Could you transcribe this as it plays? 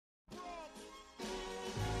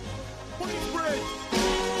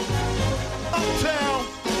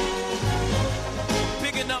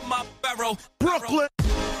Brooklyn.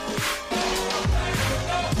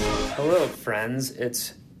 Hello, friends.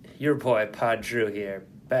 It's your boy Pod Drew here,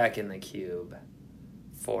 back in the cube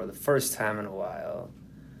for the first time in a while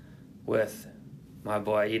with my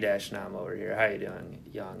boy E-Nam over here. How you doing,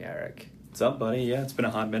 young Eric? What's up, buddy? Yeah, it's been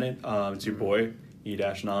a hot minute. It's your boy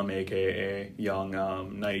E-Nam, aka Young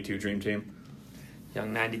 92 Dream Team.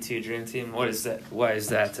 Young 92 Dream Team. What is that? Why is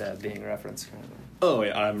that being referenced currently? Oh,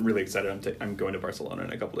 yeah, I'm really excited. I'm going to Barcelona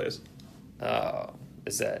in a couple days. Oh,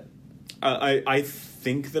 is that? I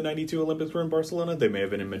think the 92 Olympics were in Barcelona. They may have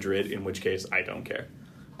been in Madrid, in which case I don't care.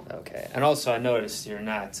 Okay. And also I noticed you're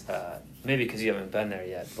not, maybe because you haven't been there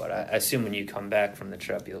yet, but I assume when you come back from the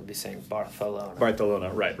trip you'll be saying Barcelona.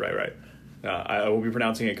 Barcelona, right. I will be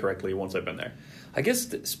pronouncing it correctly once I've been there. I guess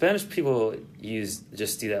the Spanish people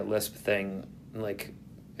just do that lisp thing like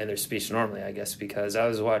in their speech normally, I guess, because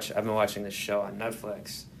I've been watching this show on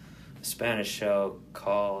Netflix, a Spanish show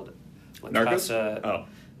called La Narcos? Casa. Oh.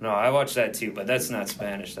 No, I watched that too, but that's not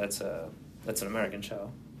Spanish. That's an American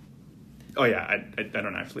show. Oh yeah, I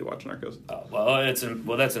don't actually watch Narcos. Oh,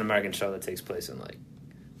 well, that's an American show that takes place in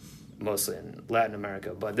mostly in Latin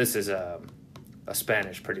America, but this is a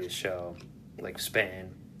Spanish produced show, like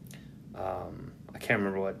Spain. I can't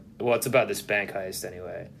remember it's about this bank heist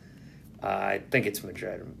anyway. I think it's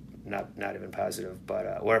Madrid, not even positive,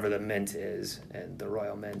 but wherever the mint is, and the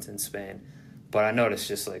Royal Mint in Spain. But I noticed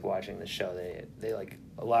just like watching the show, they like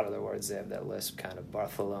a lot of their words, they have that lisp kind of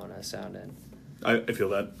Barcelona sounding. I feel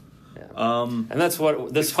that. Yeah. And that's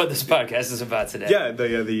what this podcast is about today. Yeah,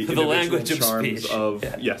 the language of charms speech.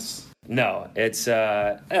 Yes. No, it's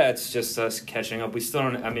just us catching up. We still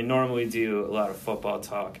don't. I mean, normally we do a lot of football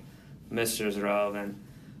talk. Mister's relevant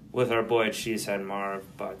with our boy Cheesehead Marv,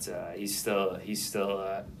 but he's still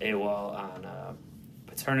AWOL on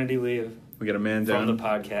paternity leave. We got a man down from the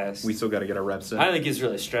podcast. We still got to get our reps in. I think he's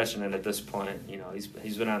really stretching it at this point. You know,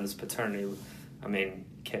 he's been on this paternity. I mean,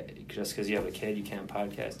 just because you have a kid, you can't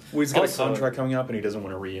podcast. Well, he's got a contract coming up, and he doesn't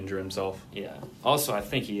want to re-injure himself. Yeah. Also, I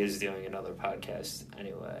think he is doing another podcast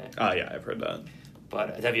anyway. Yeah, I've heard that.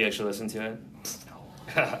 But have you actually listened to it?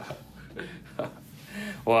 No.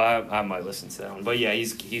 Well, I might listen to that one. But yeah, I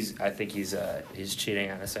think he's cheating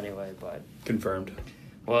on us anyway. But confirmed.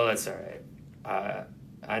 Well, that's all right.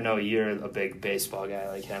 I know you're a big baseball guy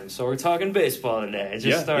like him, so we're talking baseball today. It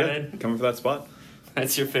just started. Yeah, coming for that spot.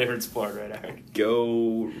 That's your favorite sport, right, Eric?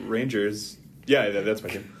 Go Rangers. Yeah, that's my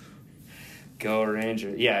team. Go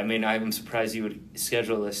Rangers. Yeah, I mean, I'm surprised you would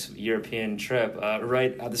schedule this European trip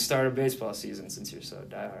right at the start of baseball season since you're so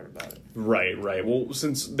diehard about it. Right. Well,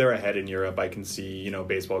 since they're ahead in Europe, I can see,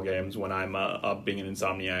 baseball games when I'm up being an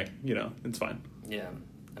insomniac. It's fine. Yeah.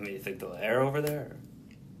 I mean, you think they'll air over there? Or?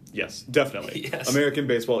 Yes, definitely. Yes. American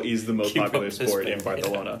baseball is the most popular sport in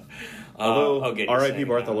Barcelona. Yeah. Although, RIP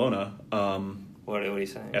Barcelona. What are you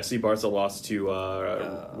saying? FC Barca lost to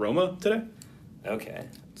Roma today. Okay.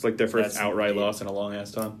 It's like their first outright loss in a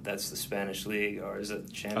long-ass time. That's the Spanish League, or is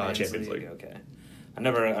it Champions League? Okay.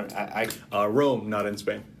 Rome, not in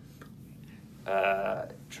Spain.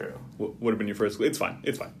 True. Would have been your first. It's fine.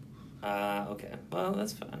 Okay. Well,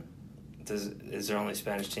 that's fine. Is there only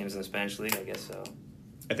Spanish teams in the Spanish League? I guess so.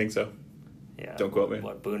 I think so. Yeah. Don't quote me.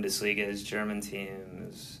 What Bundesliga is, German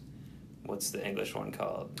teams. What's the English one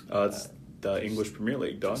called? It's the English Premier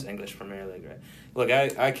League, dog. It's English Premier League, right? Look,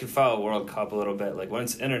 I can follow World Cup a little bit. Like when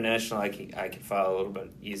it's international, I can follow a little bit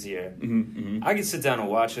easier. Mm-hmm. I can sit down and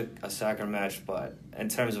watch a soccer match, but in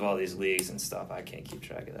terms of all these leagues and stuff, I can't keep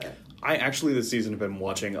track of that. I actually this season have been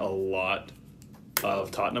watching a lot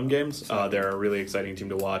of Tottenham games. They're a really exciting team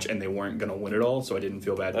to watch, and they weren't going to win it all, so I didn't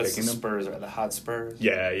feel bad picking them. Spurs, or the hot Spurs?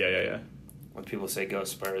 Yeah. When people say go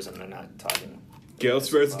Spurs and they're not talking... Go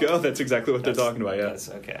Spurs, go! That's exactly what they're talking about, yeah. That's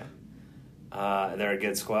okay. They're a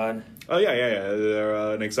good squad? Oh, yeah.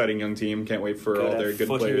 They're an exciting young team. Can't wait for all their good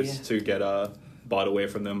players to get bought away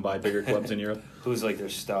from them by bigger clubs in Europe. Who's like their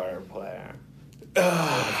star player? If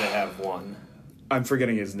they have one. I'm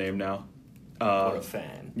forgetting his name now. What a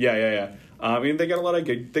fan. Yeah. I mean, they got a lot of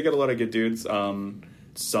good dudes.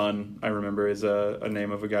 Son, I remember, is a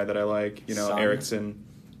name of a guy that I like. Eriksson.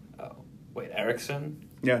 Oh, wait, Eriksson?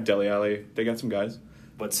 Yeah, Dele Alli. They got some guys.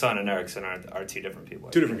 But Son and Eriksson are two different people.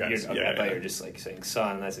 Two different guys. I thought you were just like saying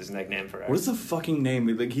Son. That's his nickname for Eriksson. What is the fucking name?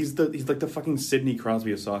 Like he's like the fucking Sidney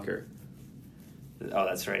Crosby of soccer. Oh,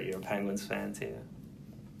 that's right. You're a Penguins fan too.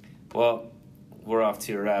 Well, we're off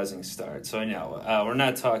to a rousing start. So we're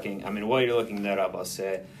not talking. I mean, while you're looking that up, I'll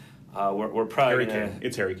say we're probably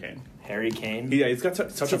It's Harry Kane. Harry Kane. Yeah, he's got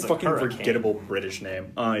such a fucking forgettable British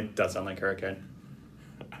name. It does sound like Hurricane.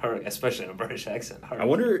 Especially in a British accent. I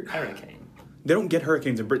wonder. Hurricane. They don't get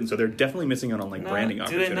hurricanes in Britain, so they're definitely missing out on branding do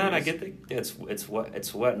opportunities. they not? I get it's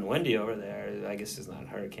wet and windy over there. I guess it's not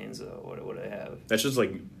hurricanes though. What do they have? That's just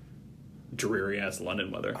dreary ass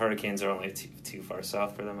London weather. Hurricanes are only too far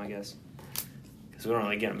south for them, I guess. Because we don't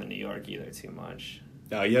really get them in New York either too much.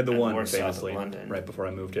 No, you had the one famously right before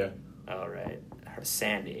I moved here. Oh right,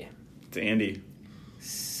 Sandy. It's Andy.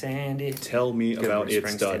 Sandy. Tell me about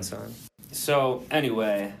its stud. So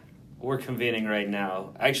anyway, we're convening right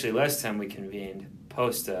now. Actually, last time we convened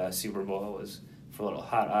post Super Bowl was for a little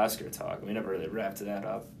hot Oscar talk. We never really wrapped that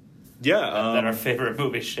up. Yeah, that our favorite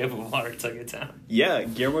movie, Shape of Water, took it down. Yeah,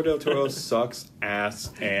 Guillermo del Toro sucks ass,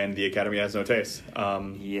 and the Academy has no taste.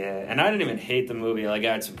 Yeah, and I didn't even hate the movie. I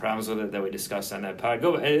had some problems with it that we discussed on that pod.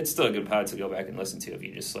 It's still a good pod to go back and listen to if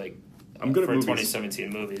you just I'm good for at movies. 2017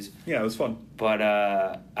 movies. Yeah, it was fun. But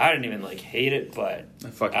I didn't even hate it, but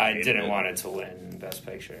I didn't want it to win Best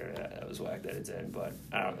Picture. That was whack that it did, but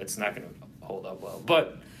it's not going to hold up well.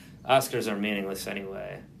 But Oscars are meaningless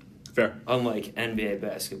anyway. Fair. Unlike NBA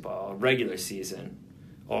basketball, regular season,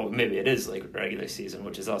 or maybe it is regular season,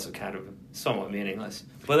 which is also kind of somewhat meaningless.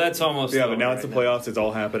 But that's almost but now it's the playoffs. It's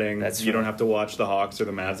all happening. You don't have to watch the Hawks or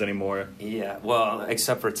the Mavs anymore. Yeah, well,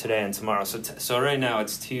 except for today and tomorrow. So right now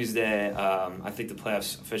it's Tuesday. I think the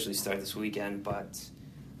playoffs officially start this weekend, but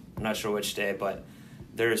I'm not sure which day. But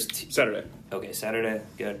there's Saturday. Okay, Saturday.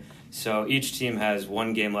 Good. So each team has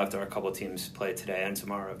one game left, or a couple teams play today and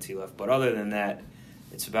tomorrow have two left. But other than that,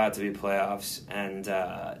 it's about to be playoffs, and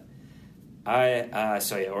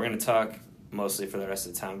we're going to talk mostly for the rest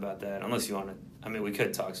of the time about that, unless you want to. I mean, we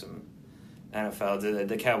could talk some NFL.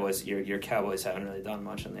 The Cowboys, your Cowboys haven't really done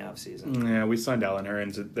much in the offseason. Yeah, we signed Allen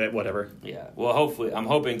Hurns. Whatever. Yeah, well, hopefully, I'm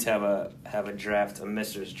hoping to have a draft, a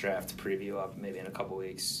Mister's draft preview up maybe in a couple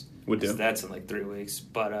weeks. Would do. That's in 3 weeks,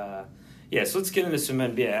 but so let's get into some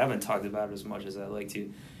NBA. I haven't talked about it as much as I'd like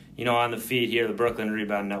to. On the feed here, the Brooklyn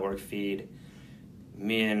Rebound Network feed.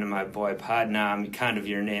 Me and my boy Podnam, kind of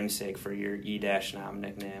your namesake for your E-Nam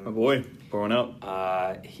nickname. My boy, pouring out.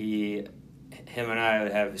 Him and I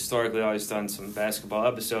have historically always done some basketball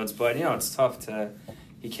episodes, but it's tough to.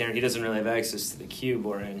 He doesn't really have access to the cube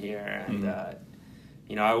we're in here, and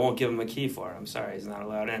I won't give him a key for it. I'm sorry, he's not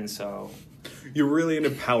allowed in. So you're really into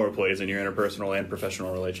power plays in your interpersonal and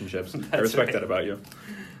professional relationships. I respect that about you.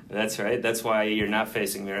 That's right. That's why you're not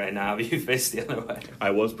facing me right now. You face the other way. I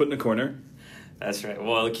was put in a corner. That's right.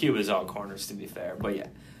 Well, the cube is all corners, to be fair. But yeah,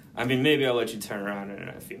 I mean, maybe I'll let you turn around in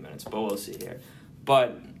a few minutes, but we'll see here.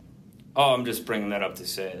 But I'm just bringing that up to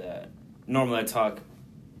say that normally I talk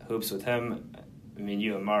hoops with him. I mean,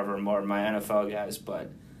 you and Marv are more of my NFL guys, but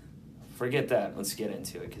forget that. Let's get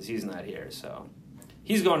into it because he's not here. So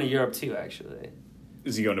he's going to Europe too, actually.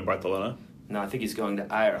 Is he going to Barcelona? No, I think he's going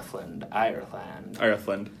to Ireland.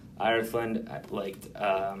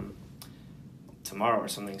 Tomorrow or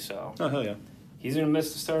something. So. Oh hell yeah. He's going to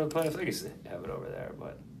miss the start of the playoffs. I guess they have it over there,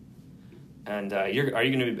 but. And are you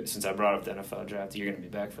going to be, since I brought up the NFL draft, you're going to be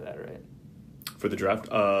back for that, right? For the draft?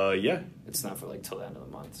 Yeah. It's not for till the end of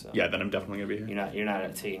the month, so. Yeah, then I'm definitely going to be here. You're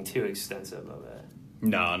not taking too extensive of it.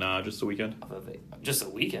 No, just a weekend. Just a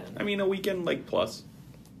weekend? I mean, a weekend, plus.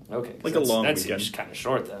 Okay. A long weekend. That's kind of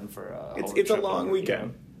short then for a It's a long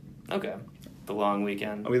weekend. Okay. The long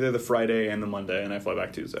weekend. I'll be there the Friday and the Monday, and I fly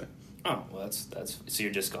back Tuesday. Oh, well, that's so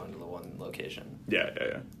you're just going to the one location. Yeah.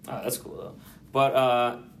 Oh, that's cool, though.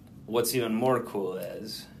 But what's even more cool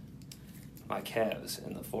is my Cavs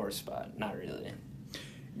in the 4 spot. Not really.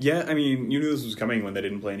 Yeah, I mean, you knew this was coming when they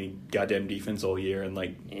didn't play any goddamn defense all year and,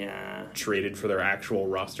 traded for their actual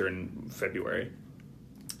roster in February.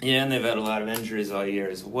 Yeah, and they've had a lot of injuries all year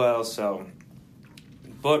as well, so...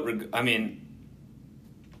 But, I mean,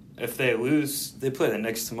 if they lose, they play the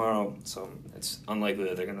Knicks tomorrow, so it's unlikely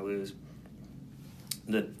that they're going to lose.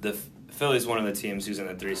 The Philly's one of the teams who's in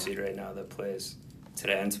the 3 seed right now that plays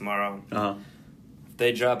today and tomorrow. Uh-huh. If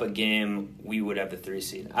they drop a game, we would have the 3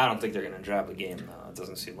 seed. I don't think they're going to drop a game, though. It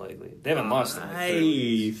doesn't seem likely. They haven't lost in 3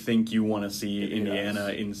 weeks. I think you want to see Indiana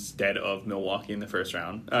instead of Milwaukee in the first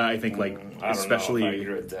round. I think, especially... I don't know if I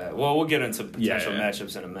agree with that. Well, we'll get into potential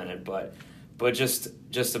matchups in a minute, but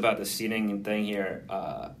just about the seeding thing here,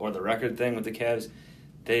 or the record thing with the Cavs,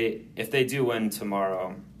 if they do win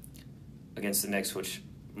tomorrow against the Knicks, which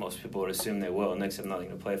most people would assume they will, the Knicks have nothing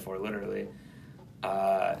to play for, literally,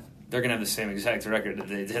 they're going to have the same exact record that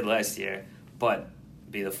they did last year, but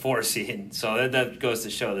be the 4 seed. So that goes to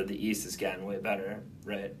show that the East has gotten way better,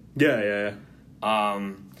 right? Yeah.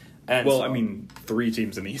 And I mean, 3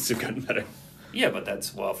 teams in the East have gotten better. Yeah, but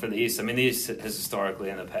that's, for the East. I mean, the East has historically,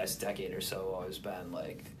 in the past decade or so, always been,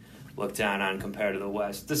 looked down on compared to the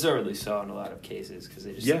West. Deservedly so in a lot of cases, because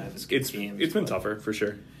they just have this good teams. It's been tougher, for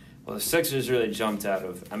sure. Well, the Sixers really jumped out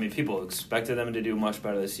of. I mean, people expected them to do much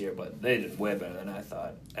better this year, but they did way better than I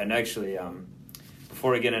thought. And actually,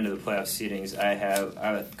 before we get into the playoff seedings, I have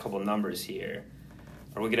a couple numbers here,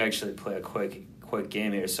 or we could actually play a quick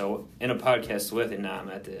game here. So, in a podcast with Inam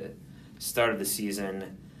at the start of the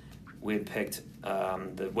season, we had picked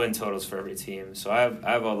the win totals for every team. So I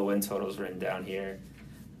have all the win totals written down here.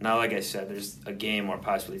 Now, like I said, there's a game or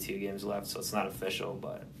possibly 2 games left, so it's not official,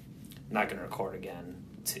 but I'm not going to record again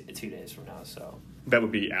 2 days from now. So that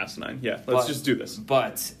would be asinine. Yeah, let's just do this.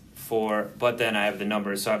 But then I have the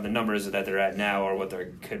numbers. So I have the numbers that they're at now, or what they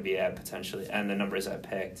could be at potentially, and the numbers I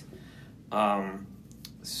picked.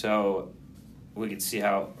 So we could see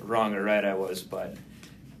how wrong or right I was. But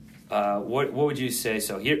what would you say?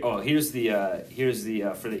 So here's the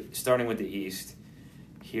for the starting with the East.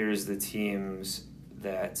 Here's the teams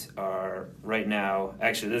that are right now.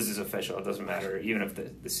 Actually, this is official. It doesn't matter, even if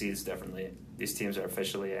the seeds differently. These teams are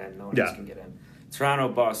officially in. No one else can get in. Toronto,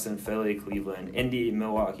 Boston, Philly, Cleveland, Indy,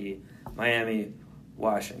 Milwaukee, Miami,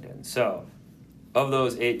 Washington. So, of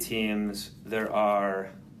those 8 teams, there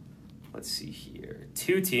are, let's see here,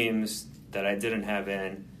 2 teams that I didn't have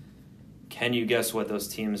in. Can you guess what those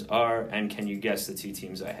teams are? And can you guess the 2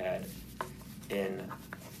 teams I had in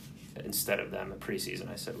instead of them? In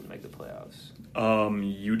preseason, I said would make the playoffs.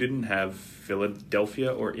 You didn't have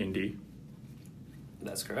Philadelphia or Indy.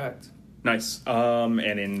 That's correct. Nice. And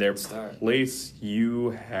in their place,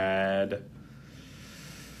 you had...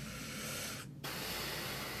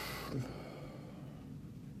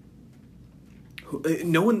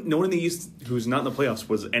 No one in the East who's not in the playoffs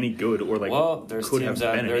was any good or like. Well, there's 2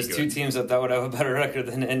 teams that would have a better record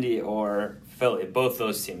than Indy or Philly. Both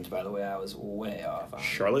those teams, by the way, I was way off on.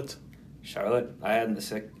 Charlotte, I had in the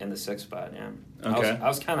 6th spot. Yeah. Okay. I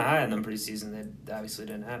was kind of high on them preseason. That obviously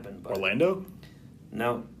didn't happen. But Orlando.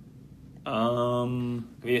 No.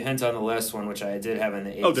 Give you a hint on the last one, which I did have in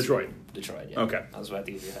the 8th. Oh, Detroit. Yeah. Okay. I was about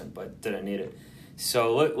to give you a hint, but didn't need it.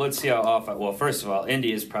 So let's see how off well, first of all,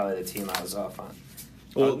 Indy is probably the team I was off on.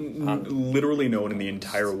 Well, literally no one in the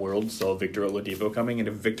entire world saw Victor Oladipo coming, and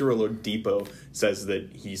if Victor Oladipo says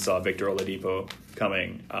that he saw Victor Oladipo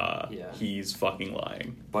coming, he's fucking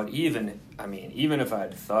lying. But even if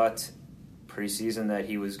I'd thought preseason that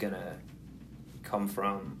he was going to come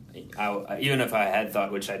from, even if I had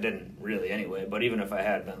thought, which I didn't really anyway, but even if I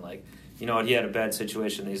had been like, you know what, he had a bad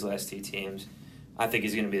situation these last 2 teams, I think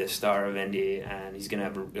he's going to be the star of Indy, and he's going to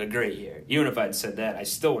have a great year. Even if I'd said that, I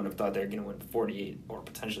still wouldn't have thought they were going to win 48 or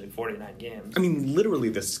potentially 49 games. I mean, literally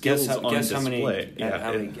the skills on display.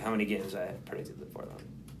 How many games I had predicted for them?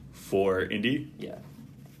 For Indy? Yeah.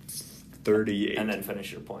 38. And then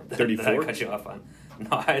finish your point. 34? That I cut you off on.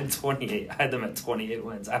 No, I had 28. I had them at 28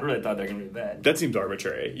 wins. I really thought they were going to be bad. That seems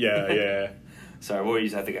arbitrary. Yeah. Sorry, what were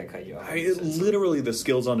you? I think I cut you off. Literally the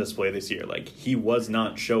skills on display this year. Like, he was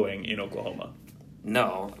not showing in Oklahoma.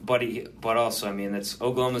 No, but also, I mean,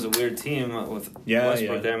 Oklahoma's a weird team with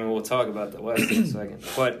Westbrook there. I mean, we'll talk about the West in a second.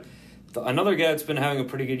 But another guy that's been having a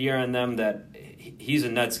pretty good year on them, that he's a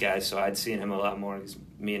Nets guy, so I'd seen him a lot more because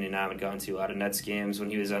me and Inam had gone to a lot of Nets games when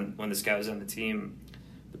this guy was on the team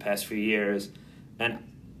the past few years. And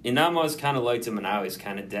Inam always kind of liked him, and I always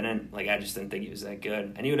kind of didn't. Like, I just didn't think he was that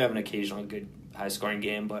good. And he would have an occasional good high-scoring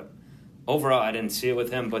game, but overall, I didn't see it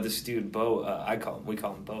with him. But this dude, we call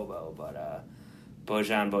him Bobo, but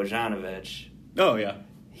Bojan Bojanovic. Oh, yeah.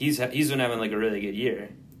 He's been having, like, a really good year.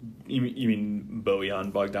 You mean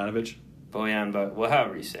Bojan Bogdanovic?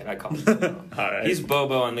 However you say it, I call him Bobo. All right. He's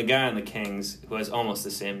Bobo, and the guy on the Kings, who has almost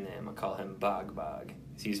the same name, I call him Bog.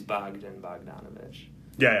 He's Bogdan Bogdanovic.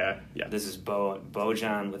 Yeah. This is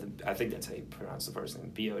Bojan with, I think that's how you pronounce the first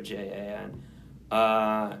name, Bojan.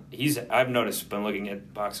 I've noticed, been looking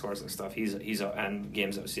at box scores and stuff, he's and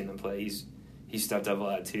games I've seen them play, he's stepped up a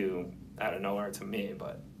lot too, out of nowhere to me,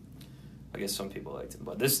 but I guess some people liked him.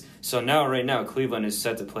 But right now, Cleveland is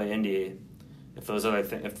set to play Indy. If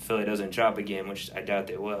Philly doesn't drop a game, which I doubt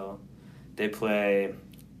they will, they play.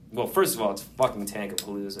 Well, first of all, it's fucking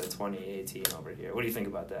Tankapalooza 2018 over here. What do you think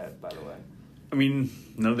about that, by the way? I mean,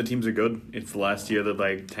 none of the teams are good. It's the last year that,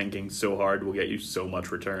 like, tanking so hard will get you so much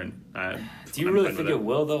return. Do you really think it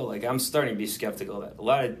will, though? Like, I'm starting to be skeptical that a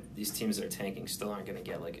lot of these teams that are tanking still aren't going to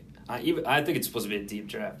get, like... I think it's supposed to be a deep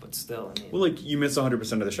draft, but still, I mean... Well, like, you miss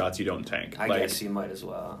 100% of the shots you don't tank. I guess you might as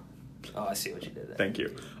well. Oh, I see what you did there. Thank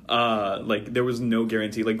you. Like, there was no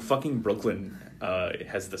guarantee. Like, fucking Brooklyn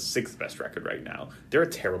has the 6th best record right now. They're a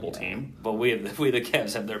terrible team. But we the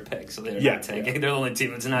Cavs have their pick, so they're not tanking. Yeah. They're the only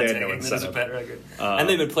team that's not tanking. No That's a bad record. And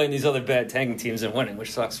they've been playing these other bad tanking teams and winning,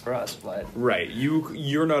 which sucks for us. But right,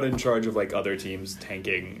 you're not in charge of like other teams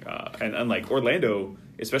tanking, and like Orlando,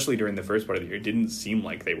 especially during the first part of the year, didn't seem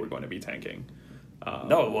like they were going to be tanking.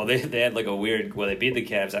 No, well, they had like a weird. Well, they beat the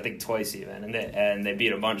Cavs, I think twice even, and they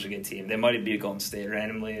beat a bunch of good teams. They might have beat Golden State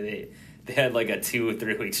randomly. They had like a 2 or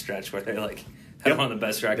 3 week stretch where they like had one of the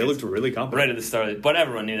best records. They looked really competent right at the start, but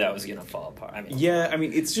everyone knew that was going to fall apart. I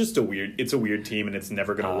mean, it's just a weird team, and it's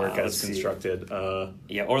never going to work as constructed.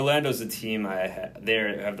 Yeah, Orlando's a team they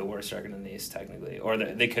have the worst record in the East technically, or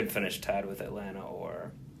they could finish tied with Atlanta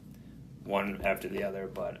or one after the other.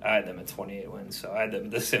 But I had them at 28 wins, so I had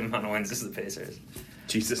them the same amount of wins as the Pacers.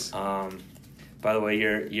 Jesus. By the way,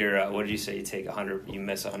 you're what did you say? You take 100, you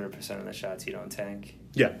miss 100% of the shots, you don't tank.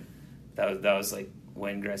 Yeah. That was like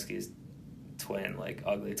Wayne Gretzky's twin, like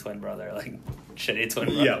ugly twin brother, like shitty twin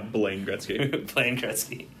brother. Yeah, Blaine Gretzky. Blaine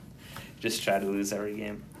Gretzky. Just tried to lose every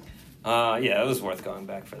game. Yeah, it was worth going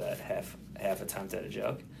back for that half attempt at a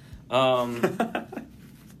joke. And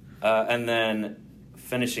then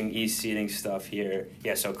finishing East seeding stuff here.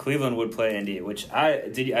 Yeah, so Cleveland would play Indy, which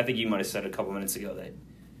I think you might have said a couple minutes ago that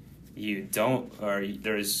you don't, or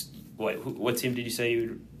there's what team did you say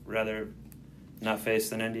you'd rather not face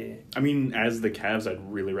than Indy? I mean, as the Cavs, I'd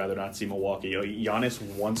really rather not see Milwaukee. Like, Giannis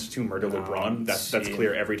wants to murder LeBron. That's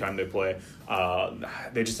clear every time they play.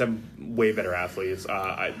 They just have way better athletes.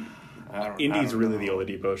 Indy's really the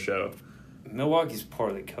Oladipo show. Milwaukee's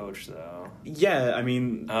poorly coached, though. Yeah, I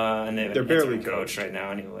mean, and they're barely coached right now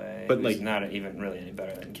anyway. But like, not even really any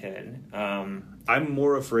better than Kidd. I'm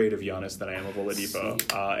more afraid of Giannis than I am of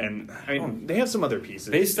Oladipo. And I mean, they have some other pieces.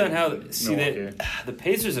 Based on how the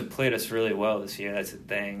Pacers have played us really well this year. That's the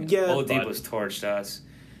thing. Yeah, Oladipo's torched us.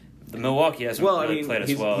 The Milwaukee hasn't played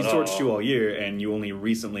us well at all. He's torched you all year, and you only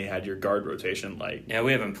recently had your guard rotation. Like, yeah,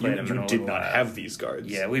 we haven't played them. You did not have these guards.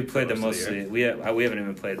 Yeah, we played them mostly. We haven't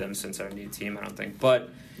even played them since our new team, I don't think. But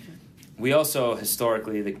we also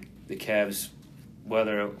historically the Cavs,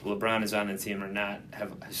 whether LeBron is on the team or not,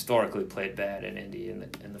 have historically played bad in Indy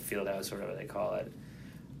in the field house, whatever they call it.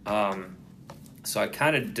 So I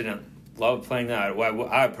kind of didn't love playing that.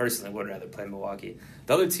 I personally would rather play Milwaukee.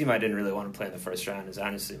 The other team I didn't really want to play in the first round is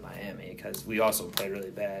honestly Miami, because we also played really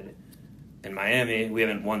bad in Miami. We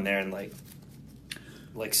haven't won there in like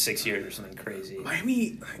 6 years or something crazy.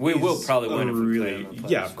 Miami, we will probably win if we play them.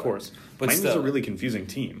 Yeah, of course. But Miami's still a really confusing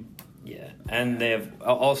team. Yeah, and they have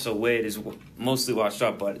also Wade is mostly washed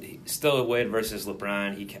up, but still Wade versus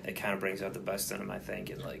LeBron, it kind of brings out the best in him, I think,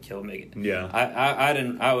 and like he'll make it.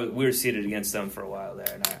 Yeah, we were seated against them for a while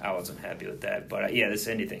there, and I wasn't happy with that. But yeah, this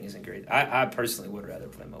Indy thing isn't great. I personally would rather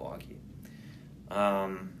play Milwaukee.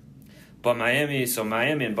 But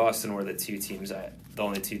Miami and Boston were the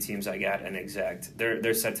only two teams I got an exact.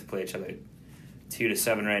 They're set to play each other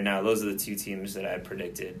 2-7 right now. Those are the two teams that I had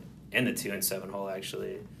predicted in the 2-7 hole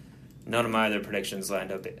actually. None of my other predictions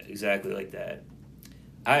lined up exactly like that.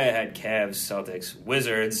 I had Cavs, Celtics,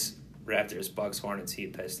 Wizards, Raptors, Bucks, Hornets,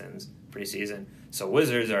 Heat, Pistons preseason. So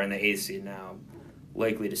Wizards are in the 8th seed now,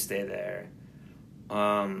 likely to stay there.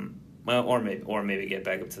 Or maybe get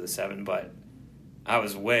back up to the 7. But I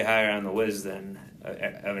was way higher on the Wiz than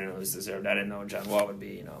Evan was deserved. I didn't know John Wall would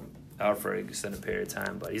be out for an extended period of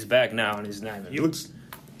time, but he's back now and he's not. He looks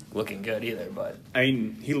looking good either, but I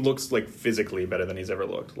mean, he looks like physically better than he's ever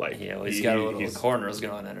looked. Like, yeah, well, he's got a little corners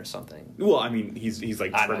going in or something. Well, I mean, he's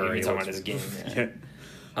like trimmer. He's talking about his game. Yeah.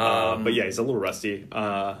 But yeah, he's a little rusty.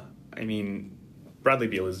 I mean, Bradley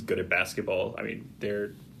Beal is good at basketball. I mean,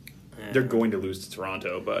 they're going to lose to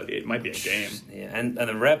Toronto, but it might be a game. Yeah, and the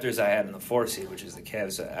Raptors I had in the 4 seed, which is the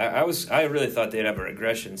Cavs. I really thought they'd have a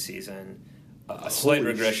regression season. A slight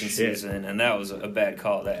regression season, and that was a bad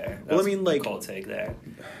call there. Well, I mean, like, cold take there.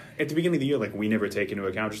 At the beginning of the year, like, we never take into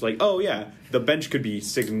account just like, oh yeah, the bench could be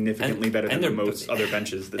significantly better than most other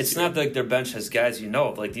benches this year. It's not like their bench has guys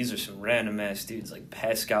like these are some random ass dudes like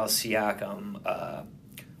Pascal Siakam,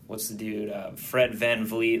 what's the dude, Fred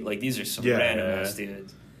VanVleet. Like, these are some random ass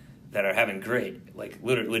dudes that are having great, like,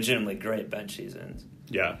 legitimately great bench seasons.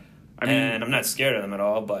 Yeah, and I'm not scared of them at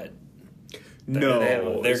all, but.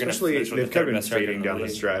 No, they're especially they've kind of been fading down the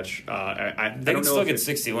stretch. They can still get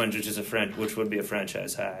 60 wins, which would be a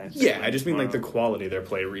franchise high. Yeah, I just mean like the quality of their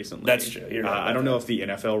play recently. That's true. You're right I don't know if the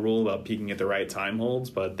NFL rule about peaking at the right time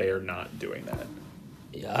holds, but they are not doing that.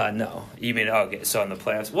 No, you mean okay? So in the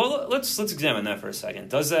playoffs, well, let's examine that for a second.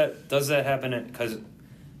 Does that happen? Because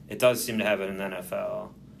it does seem to happen in the NFL.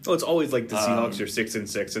 Oh, it's always like the Seahawks are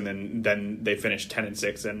 6-6, and then they finish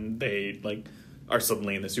 10-6, and they like are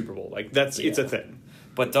suddenly in the Super Bowl. Like it's a thing.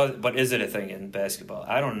 But is it a thing in basketball?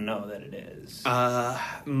 I don't know that it is.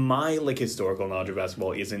 My like historical knowledge of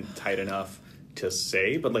basketball isn't tight enough to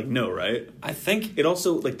say, but like no, right? I think it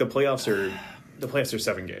also like the playoffs are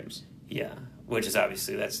 7 games. Yeah, which is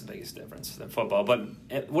obviously that's the biggest difference than football. But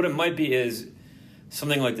what it might be is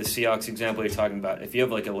something like the Seahawks example you're talking about. If you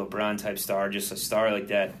have like a LeBron type star, just a star like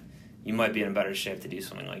that, you might be in a better shape to do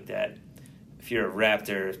something like that. If you're a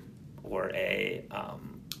Raptor or a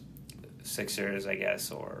Sixers, I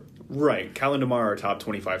guess, or right, Cal and DeMar are top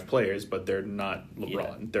 25 players, but they're not LeBron.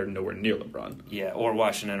 Yeah. They're nowhere near LeBron. Yeah, or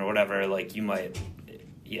Washington or whatever. Like you might,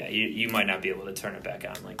 you might not be able to turn it back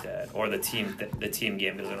on like that, or the team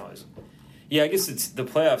game doesn't always. Yeah, I guess it's the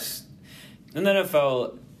playoffs in the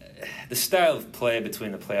NFL. The style of play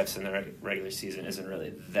between the playoffs and the regular season isn't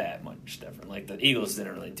really that much different. Like the Eagles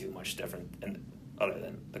didn't really do much different, other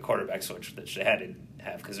than the quarterback switch that they had to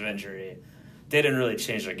have because of injury. They didn't really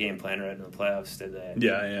change their game plan right in the playoffs, did they?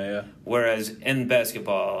 Yeah. Whereas in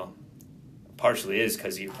basketball, partially is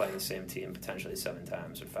because you're playing the same team potentially 7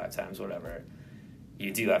 times or 5 times, whatever.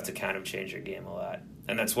 You do have to kind of change your game a lot.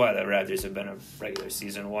 And that's why the Raptors have been a regular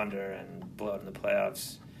season wonder and blow out in the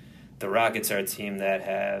playoffs. The Rockets are a team that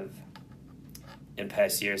have, in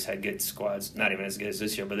past years, had good squads. Not even as good as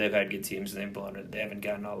this year, but they've had good teams and they've blown it. They haven't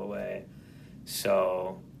gotten all the way.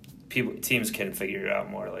 So teams can figure it out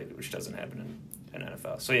more, like which doesn't happen in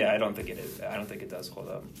NFL. So yeah, I don't think it is. I don't think it does hold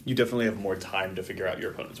up. You definitely have more time to figure out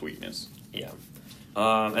your opponent's weakness. Yeah.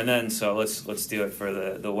 And then so let's do it for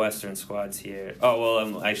the Western squads here. Oh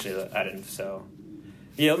well, actually I didn't. So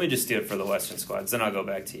yeah, let me just do it for the Western squads. Then I'll go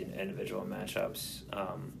back to individual matchups.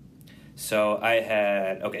 So I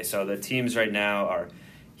had So the teams right now are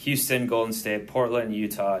Houston, Golden State, Portland,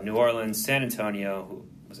 Utah, New Orleans, San Antonio, who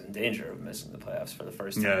was in danger of missing the playoffs for the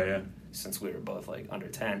first time since we were both like under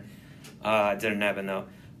 10. Didn't happen though.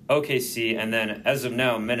 OKC, and then as of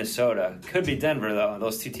now, Minnesota. Could be Denver though.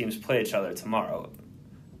 Those two teams play each other tomorrow,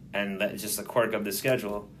 and that's just a quirk of the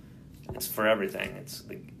schedule. It's for everything. It's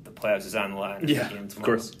the playoffs is on the line. Yeah, the game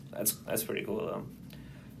tomorrow. Of course. That's pretty cool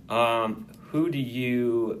though. Who do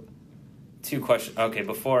you? 2 questions. Okay,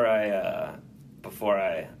 before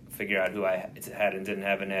I figure out who I had and didn't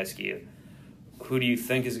have, and ask you, who do you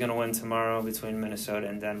think is going to win tomorrow between Minnesota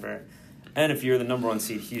and Denver? And if you're the number 1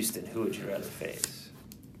 seed, Houston, who would you rather face?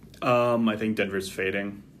 I think Denver's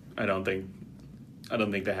fading. I don't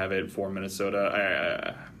think they have it for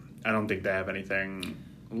Minnesota. I don't think they have anything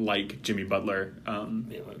like Jimmy Butler.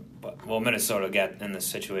 Minnesota got in this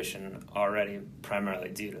situation already primarily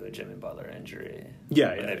due to the Jimmy Butler injury.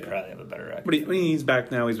 They probably have a better record. But he's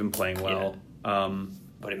back now. He's been playing well. Yeah.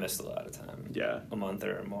 But he missed a lot of time. Yeah. A month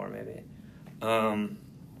or more, maybe.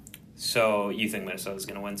 So you think Minnesota's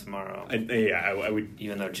going to win tomorrow? I would.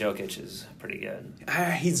 Even though Jokic is pretty good.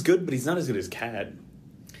 He's good, but he's not as good as Cad.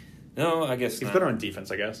 No, I guess he's better on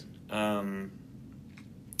defense, I guess.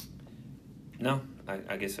 No,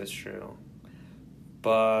 I guess that's true.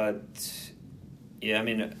 But, yeah, I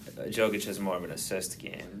mean, Jokic has more of an assist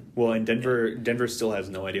game. Well, and Denver still has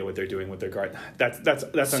no idea what they're doing with their guard. That's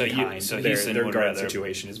unkind. Their guard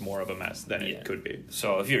situation is more of a mess than it could be.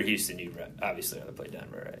 So if you're Houston, you'd obviously rather play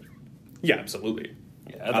Denver, right? Yeah, absolutely.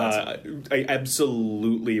 Yeah, I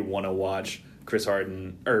absolutely want to watch Chris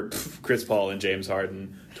Paul and James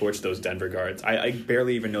Harden torch those Denver guards. I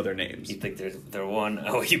barely even know their names. You think they're one?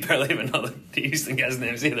 Oh, you barely even know the Houston guys'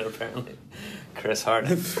 names either, apparently. Chris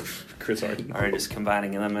Harden. All right, just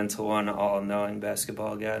combining them into one all-knowing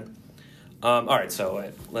basketball guy. All right,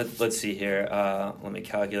 so let's see here. Let me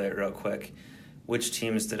calculate real quick. Which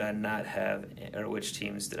teams did I not have, or which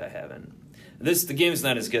teams did I have in? The game's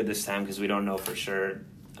not as good this time because we don't know for sure.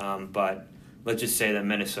 But let's just say that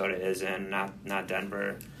Minnesota is in, not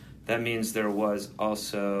Denver. That means there was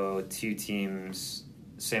also 2 teams,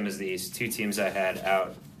 same as these, 2 teams I had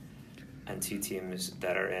out and 2 teams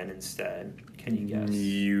that are in instead. Can you guess?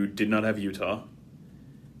 You did not have Utah.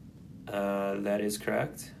 That is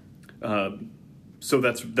correct. So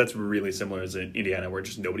that's really similar as in Indiana, where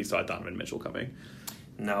just nobody saw Donovan Mitchell coming.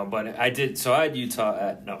 No, but I did. So I had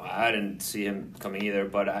Utah. I didn't see him coming either.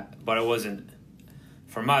 But I wasn't.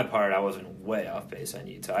 For my part, I wasn't way off base on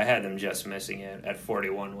Utah. I had them just missing it at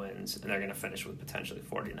 41 wins, and they're going to finish with potentially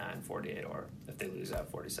 49, 48, or if they lose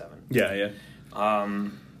out, 47. Yeah.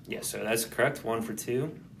 Yeah, so that's correct. 1 for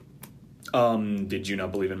 2. Did you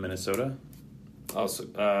not believe in Minnesota? Also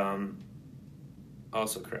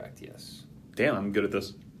correct. Yes. Damn, I'm good at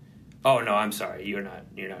this. Oh no, I'm sorry. You're not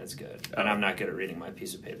as good, and I'm not good at reading my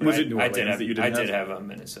piece of paper. Was it New Orleans that you didn't have? I did have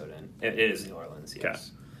Minnesota. It is New Orleans.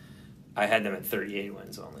 Yes. I had them at 38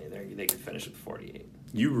 wins only. They could finish at 48.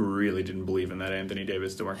 You really didn't believe in that Anthony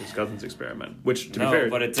Davis DeMarcus Cousins experiment, which, to be fair,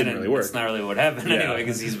 but it didn't really work. It's not really what happened anyway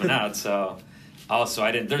because he's been out. So, also,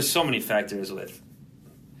 I didn't. There's so many factors with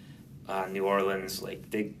New Orleans.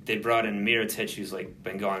 Like they brought in Mirotic, who's like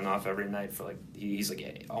been going off every night for like he's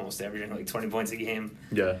like almost averaging like 20 points a game.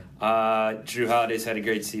 Yeah. Drew Holiday's had a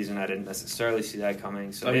great season. I didn't necessarily see that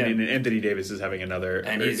coming. So I mean, Anthony Davis is having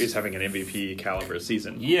is having an MVP caliber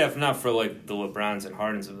season. Yeah, if not for like the LeBrons and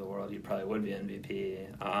Hardens of the world, he probably would be MVP.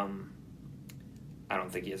 I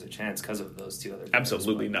don't think he has a chance because of those two other players.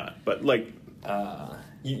 Absolutely not. But like,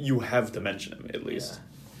 you have to mention him at least. Yeah.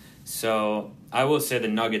 So I will say the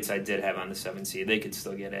Nuggets I did have on the 7th seed. They could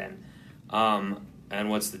still get in. And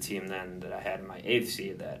what's the team then that I had in my 8th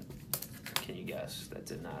seed that, can you guess, that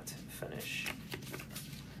did not finish?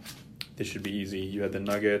 This should be easy. You had the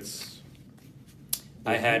Nuggets.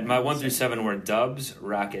 I had my 1 through 7 were Dubs,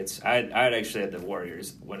 Rockets. I'd actually had the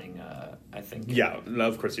Warriors winning, I think. Yeah,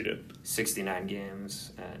 of course you did. 69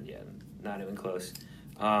 games, and yeah, not even close.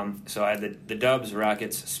 So I had the Dubs,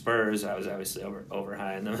 Rockets, Spurs. I was obviously over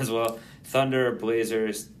high in them as well. Thunder,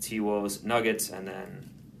 Blazers, T-Wolves, Nuggets, and then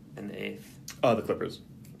in the 8th. Oh, the Clippers.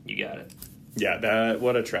 You got it. Yeah,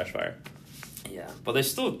 what a trash fire. Yeah, but they're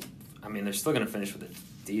still going to finish with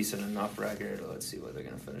a decent enough record. Let's see what they're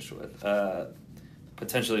going to finish with.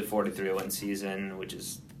 Potentially 43-win season, which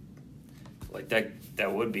is like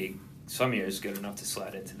that would be some years good enough to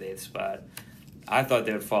slide into the 8th spot. I thought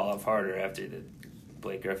they would fall off harder after the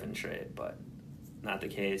Blake Griffin trade, but not the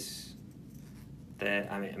case.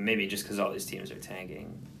 Maybe just because all these teams are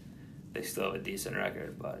tanking, they still have a decent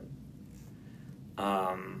record, but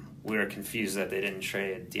we were confused that they didn't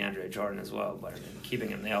trade DeAndre Jordan as well, but I mean, keeping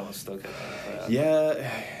him, they almost still could have. Yeah,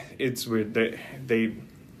 it's weird.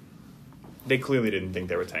 They clearly didn't think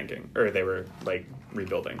they were tanking, or they were, like,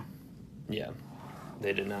 rebuilding. Yeah,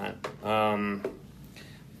 they did not.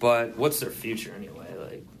 But what's their future anyway?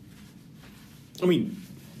 Like, I mean,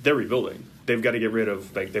 they're rebuilding. They've got to get rid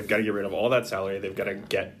of all that salary. They've got to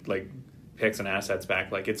get, like, picks and assets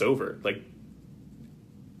back. Like, it's over. Like,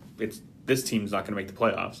 this team's not going to make the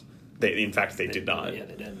playoffs. In fact, they did not. Yeah,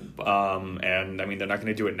 they didn't. But. And I mean, they're not going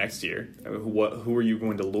to do it next year. Who are you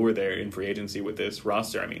going to lure there in free agency with this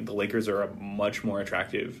roster? I mean, the Lakers are a much more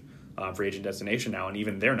attractive free agent destination now, and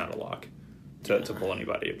even they're not a lock to pull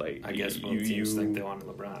anybody. Like, I guess both teams think they wanted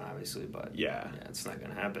LeBron, obviously, but yeah, it's not going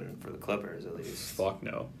to happen for the Clippers at least. Fuck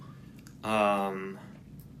no.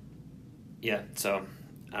 Yeah. So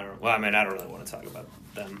I don't. Well, I mean, I don't really want to talk about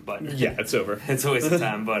them, but yeah, it's over. It's a waste of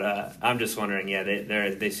time. But I'm just wondering. Yeah,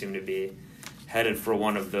 they seem to be headed for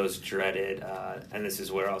one of those dreaded, and this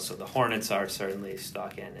is where also the Hornets are certainly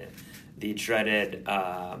stuck in it. The dreaded,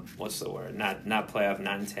 what's the word? Not playoff,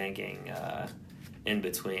 non-tanking, in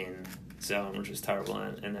between zone, which is terrible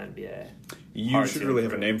in the NBA. You should really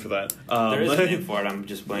have a name for that. There is a name for it. I'm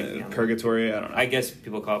just blanking on purgatory. I don't know. I guess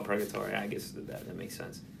people call it purgatory. I guess that makes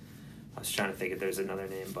sense. I was trying to think if there's another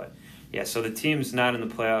name, but yeah. So the team's not in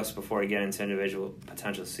the playoffs before we get into individual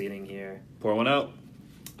potential seeding here. Pour one out.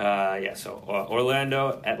 Yeah. So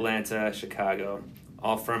Orlando, Atlanta, Chicago,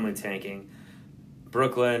 all firmly tanking.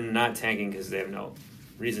 Brooklyn not tanking because they have no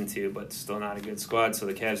reason to, but still not a good squad. So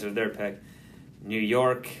the Cavs are their pick. New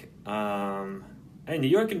York. New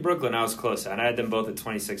York and Brooklyn, I was close. And I had them both at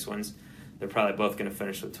 26 wins. They're probably both going to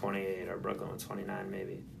finish with 28, or Brooklyn with 29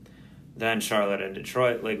 maybe. Then Charlotte and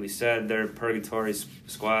Detroit, like we said, they're purgatory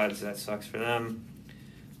squads. That sucks for them.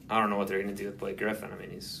 I don't know what they're going to do with Blake Griffin. I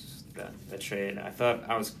mean, he's that trade.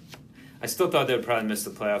 I still thought they would probably miss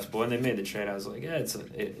the playoffs, but when they made the trade, I was like, yeah,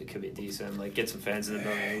 it could be decent. Like, get some fans in the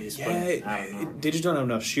building at least. Yeah, but I don't know. They just don't have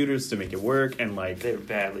enough shooters to make it work, and like, they're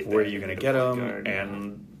badly. Where are you going to get them? Guard,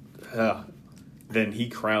 and then he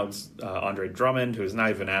crowds Andre Drummond, who is not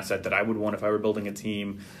even an asset that I would want if I were building a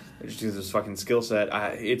team. Just do this fucking skill set.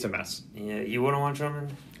 It's a mess. Yeah, you wouldn't want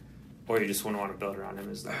Drummond, or you just wouldn't want to build around him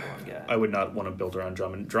as the number one guy. I would not want to build around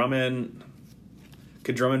Drummond. Drummond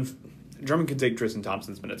could take Tristan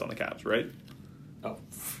Thompson's minutes on the Cavs, right? Oh,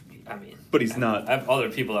 I mean, but he's not.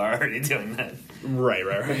 Other people are already doing that.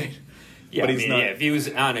 Right. Yeah, but I he's mean, not. Yeah, if he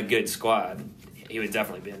was on a good squad, he would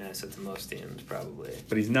definitely be an asset to most teams, probably.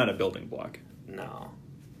 But he's not a building block. No,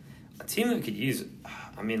 a team that could use.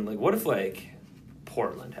 I mean, like, what if like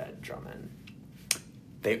Portland had Drummond?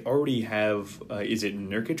 They already have. Is it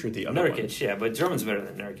Nurkic or the other one? Nurkic, yeah, but Drummond's better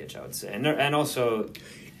than Nurkic, I would say, and also.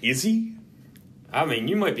 Is he? I mean,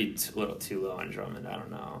 you might be a little too low on Drummond. I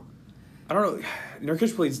don't know.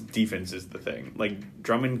 Nurkic plays defense is the thing. Like,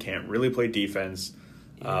 Drummond can't really play defense.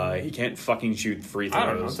 Yeah. He can't fucking shoot free throws. I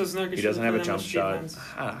don't know. Does Nurkic he doesn't have a jump shot.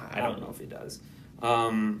 I don't know if he does.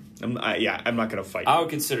 I'm not going to fight. I would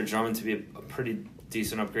consider Drummond to be a pretty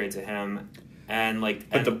decent upgrade to him, and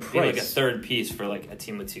the price, being like a third piece for like a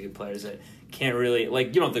team with two good players that can't really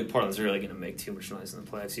like. You don't think Portland's really going to make too much noise in the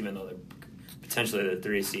playoffs, even though they're potentially the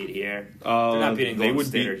 3 seed here. They're not beating Golden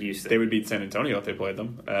State or Houston. They would beat San Antonio if they played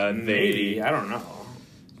them. Maybe, I don't know.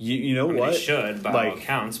 You know what? They should by all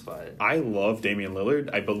accounts, but I love Damian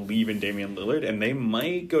Lillard. I believe in Damian Lillard, and they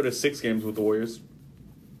might go to 6 games with the Warriors.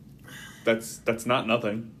 That's not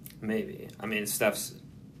nothing. Maybe. I mean,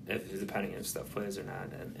 depending if Steph plays or not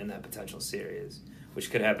in that potential series, which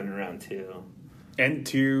could happen in round 2. And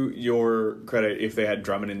to your credit, if they had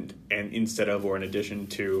Drummond and instead of or in addition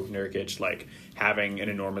to Nurkic, like having an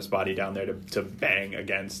enormous body down there to bang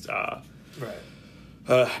against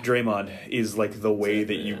Draymond is like the way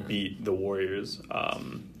that you beat the Warriors.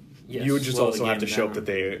 Yes, you would just also have to show that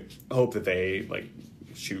they hope that they like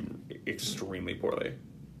shoot extremely poorly.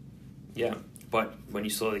 Yeah, but when you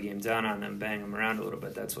slow the game down on them, bang them around a little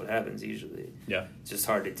bit, that's what happens usually. Yeah, it's just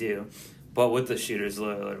hard to do. But with the shooters,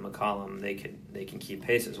 Lillard and McCollum, they can keep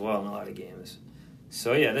pace as well in a lot of games.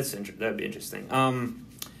 So yeah, that'd be interesting. And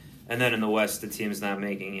then in the West, the team's not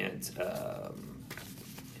making it.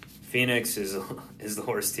 Phoenix is the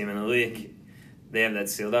worst team in the league. They have that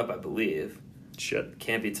sealed up, I believe. Shit,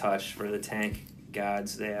 can't be touched for the tank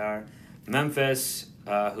gods they are. Memphis,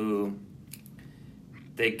 who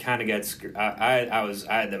they kind of get screwed. I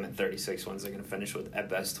had them at 36 wins. They're going to finish with at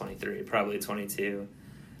best 23, probably 22.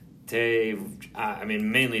 They,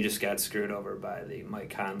 mainly just got screwed over by the Mike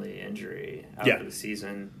Conley injury out for the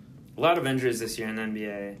season. A lot of injuries this year in the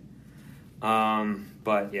NBA.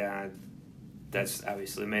 But yeah, that's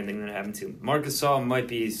obviously the main thing that happened to Marc Gasol. Might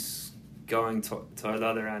be going to the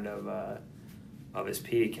other end of his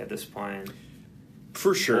peak at this point.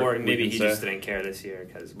 For sure. Or maybe he just didn't care this year,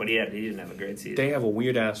 but he didn't have a great season. They have a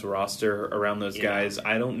weird-ass roster around those guys.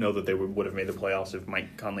 I don't know that they would have made the playoffs if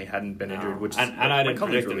Mike Conley hadn't been injured. I didn't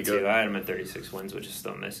predict them to. I had them at 36 wins, which is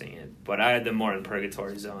still missing it. But I had them more in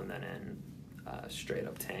purgatory zone than in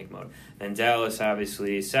straight-up tank mode. Then Dallas,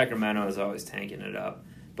 obviously. Sacramento is always tanking it up.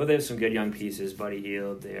 But they have some good young pieces, Buddy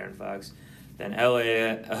Hield, De'Aaron Fox. Then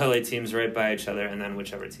LA teams right by each other, and then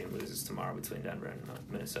whichever team loses tomorrow between Denver and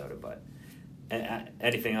Minnesota. But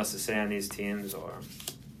anything else to say on these teams, or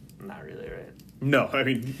not really, right? No, I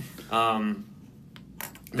mean...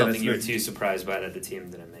 nothing you're too surprised by that the team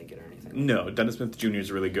didn't make it or anything? No, Dennis Smith Jr. is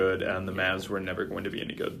really good, and the Mavs were never going to be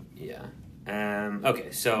any good. Yeah.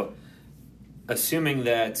 Okay, so assuming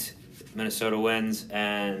that Minnesota wins,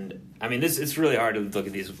 and... it's really hard to look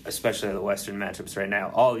at these, especially the Western matchups right now.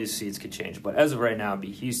 All these seeds could change, but as of right now, it'd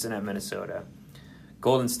be Houston at Minnesota,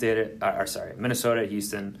 Minnesota at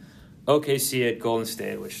Houston, OKC at Golden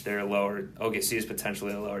State, which they're lower. OKC is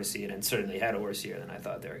potentially a lower seed and certainly had a worse year than I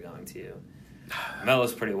thought they were going to.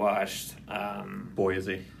 Melo's pretty washed. Boy, is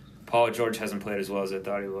he. Paul George hasn't played as well as I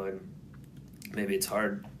thought he would. Maybe it's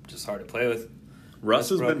hard to play with. Russ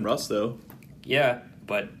has been Russ, though. Yeah,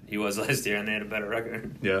 but he was last year and they had a better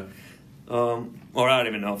record. Yeah. Or I don't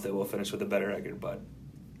even know if they will finish with a better record, but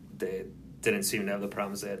they didn't seem to have the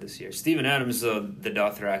problems they had this year. Steven Adams, though, the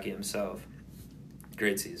Dothraki himself.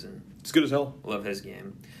 Great season. It's good as hell. Love his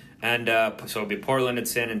game. And so it'll be Portland at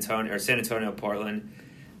San Antonio, or San Antonio, Portland.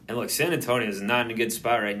 And look, San Antonio is not in a good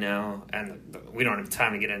spot right now, and we don't have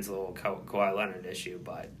time to get into the whole Kawhi Leonard issue,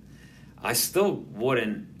 but I still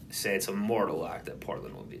wouldn't say it's a mortal lock that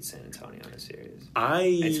Portland will beat San Antonio in a series.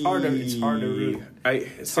 It's hard to root.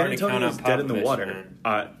 San Antonio is dead in the water.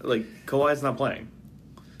 Kawhi's not playing.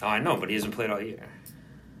 Oh, I know, but he hasn't played all year.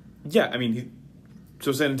 Yeah,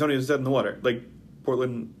 so San Antonio's dead in the water.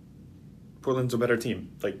 Portland's a better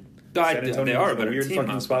team. San Antonio's in a weird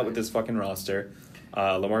fucking spot with this fucking roster.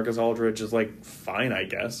 LaMarcus Aldridge is fine, I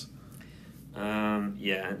guess.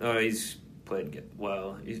 Yeah. No, he's played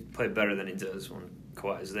well. He's played better than he does when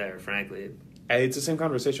Kawhi's there, frankly. It's the same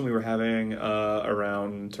conversation we were having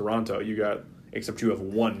around Toronto. Except you have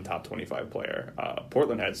one top 25 player.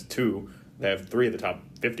 Portland has 2. They have 3 of the top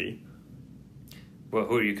 50. Well,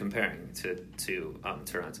 who are you comparing to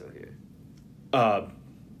Toronto here?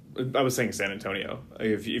 I was saying San Antonio.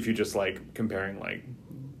 If you just comparing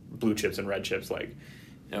blue chips and red chips,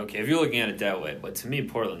 okay, if you're looking at it that way, but to me,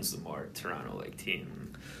 Portland's the more Toronto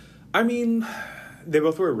team. They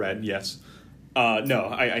both wear red, yes. No,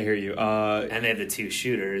 I hear you. And they have the 2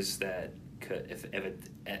 shooters that could,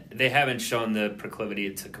 they haven't shown the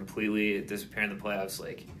proclivity to completely disappear in the playoffs,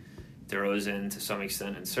 DeRozan to some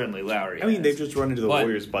extent, and certainly Lowry. They've just run into the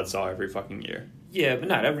Warriors' buzzsaw every fucking year. Yeah, but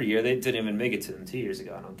not every year. They didn't even make it to them 2 years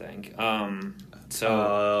ago, I don't think.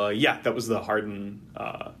 That was the Harden.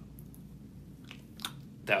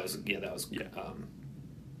 That was.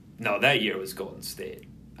 No, that year was Golden State,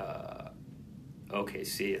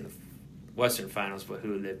 OKC in the Western Finals. But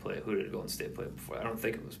who did they play? Who did Golden State play before? I don't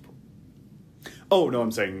think it was. Oh no,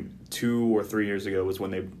 I'm saying 2 or 3 years ago was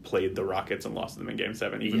when they played the Rockets and lost them in Game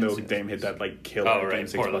 7. Even though Dame hit that like killer Game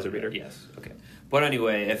 6 buzzer beater. Yes. Okay. But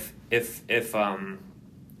anyway, if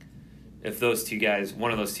those two guys,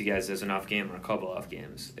 one of those two guys has an off game or a couple off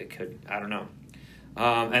games, it could. I don't know.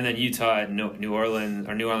 And then Utah at New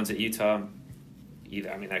Orleans at Utah.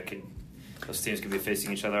 Either, I mean, those teams could be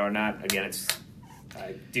facing each other or not. Again,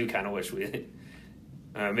 I do kind of wish we.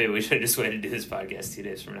 Maybe we should have just waited to do this podcast 2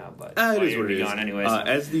 days from now, but it is what it is. Anyways.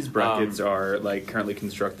 As these brackets are like currently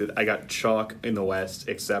constructed, I got chalk in the West,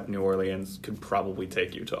 except New Orleans could probably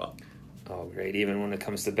take Utah. Oh, great! Even when it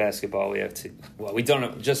comes to basketball, we have to. Well, we don't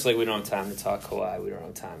have, just like we don't have time to talk Kawhi. We don't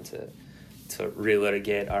have time to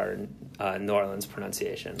relitigate our New Orleans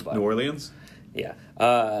pronunciation. But, New Orleans. Yeah.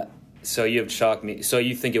 So you have chalk. So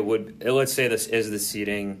you think it would? Let's say this is the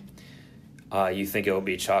seeding. You think it will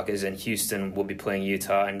be chalk, as in Houston will be playing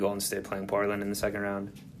Utah and Golden State playing Portland in the second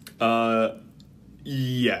round?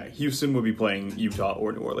 Yeah, Houston would be playing Utah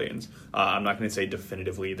or New Orleans. I'm not going to say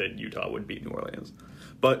definitively that Utah would beat New Orleans.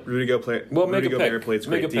 But Rudy Gobert plays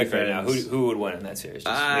great defense. Pick right now. Who would win in that series?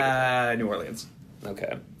 New Orleans.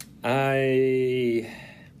 Okay. I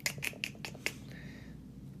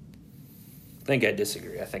think I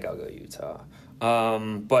disagree. I think I'll go Utah.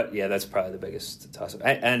 But yeah, that's probably the biggest toss-up.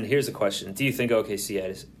 And here's the question: do you think OKC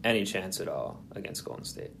has any chance at all against Golden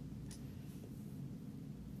State?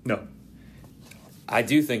 No. I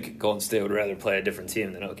do think Golden State would rather play a different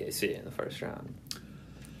team than OKC in the first round.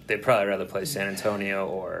 They'd probably rather play San Antonio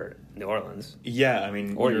or New Orleans. Yeah, I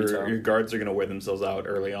mean, your guards are going to wear themselves out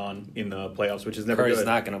early on in the playoffs, which is never good. Curry's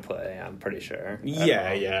not going to play, I'm pretty sure.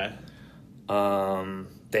 Yeah.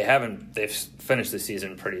 They've finished the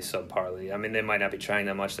season pretty subparly. I mean, they might not be trying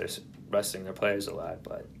that much. They're resting their players a lot,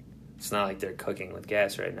 but it's not like they're cooking with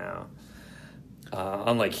gas right now.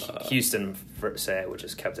 Unlike Houston, which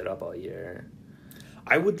has kept it up all year.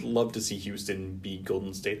 I would love to see Houston beat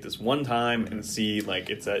Golden State this one time and see like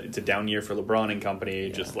it's a down year for LeBron and company.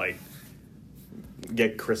 Yeah. Just like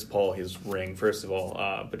get Chris Paul his ring first of all,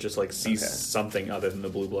 but just like see something other than the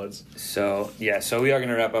Blue Bloods. So we are going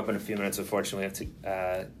to wrap up in a few minutes. Unfortunately, we have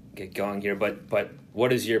to get going here. But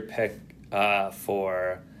what is your pick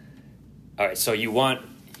for? All right, so you want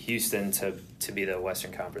Houston to be the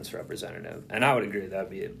Western Conference representative, and I would agree that would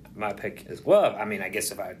be my pick as well. I mean, I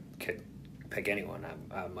guess if I could pick anyone,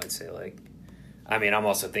 I might say like. I mean, I'm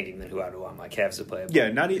also thinking that who I would want my Cavs to play. Yeah,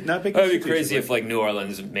 not picking. It would be crazy if like New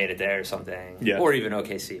Orleans made it there or something, or even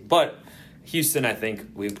OKC. But Houston, I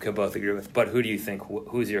think we could both agree with. But who do you think?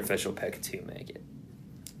 Who's your official pick to make it?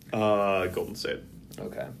 Golden State.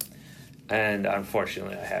 Okay, and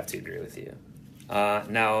unfortunately, I have to agree with you.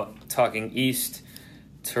 Now talking East,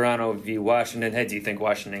 Toronto v. Washington. Hey, do you think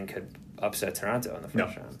Washington could upset Toronto in the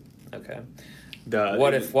first round? Okay.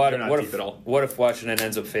 What if Washington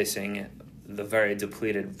ends up facing the very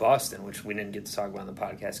depleted Boston, which we didn't get to talk about on the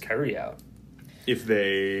podcast, Kyrie out? If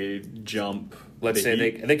they jump... Let's say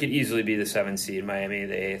they could easily be the 7th seed, Miami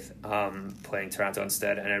the 8th, playing Toronto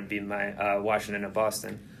instead, and it would be Washington and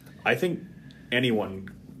Boston. I think anyone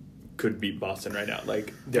could beat Boston right now.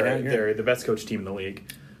 Like they're the best coach team in the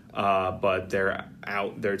league, but they're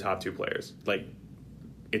out their top 2 players. Like,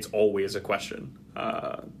 it's always a question.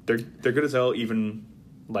 They're good as hell, even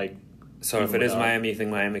like... So if it is Miami, you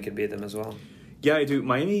think Miami could beat them as well? Yeah, I do.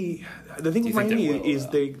 Miami... The thing with Miami is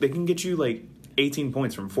they can get you, like, 18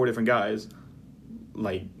 points from 4 different guys.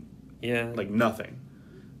 Like nothing.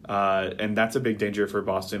 And that's a big danger for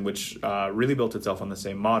Boston, which really built itself on the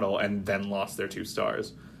same model and then lost their 2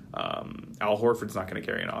 stars. Al Horford's not going to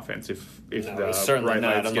carry an offense if the bright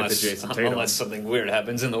lights get to Jason Tatum. Unless something weird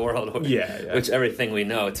happens in the world. Which everything we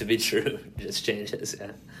know to be true just changes.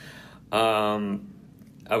 Yeah.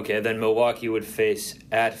 Okay, then Milwaukee would face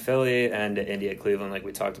at Philly and India, Cleveland, like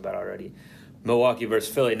we talked about already. Milwaukee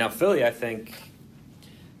versus Philly. Now, Philly, I think...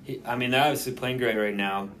 they're obviously playing great right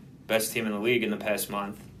now. Best team in the league in the past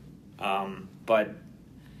month. But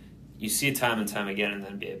you see it time and time again in the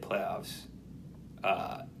NBA playoffs.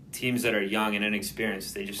 Teams that are young and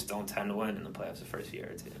inexperienced, they just don't tend to win in the playoffs the first year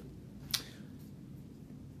or two.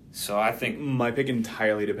 So I think... My pick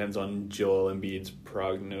entirely depends on Joel Embiid's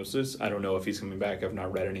prognosis. I don't know if he's coming back. I've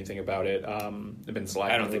not read anything about it. I've been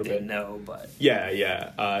slacking a little bit. I don't think they know, but... Yeah.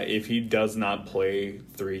 If he does not play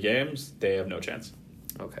 3 games, they have no chance.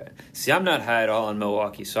 Okay. See, I'm not high at all on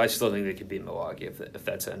Milwaukee, so I still think they could beat Milwaukee if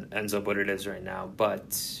that's ends up what it is right now.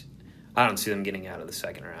 But I don't see them getting out of the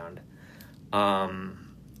second round.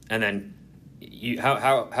 And then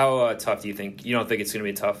how tough do you think? You don't think it's going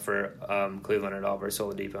to be tough for Cleveland at all versus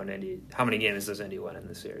Oladipo and Indy? How many games does Indy win in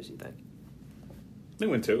this series? You think? They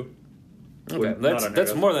win 2. Okay,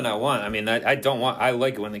 that's more than I want. I mean, I don't want. I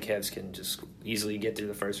like it when the Cavs can just easily get through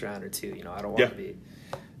the first round or 2. You know, I don't want to be. It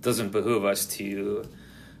doesn't behoove us to.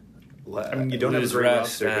 I mean, you don't have a great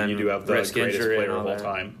roster, but you do have the greatest player of all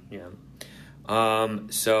time. Yeah.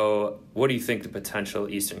 So, what do you think the potential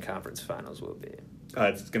Eastern Conference Finals will be?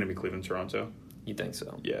 It's going to be Cleveland-Toronto. You think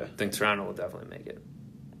so? Yeah. I think Toronto will definitely make it.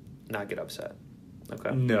 Not get upset.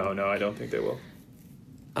 Okay. No, I don't think they will.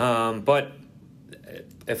 But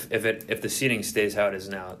if the seeding stays how it is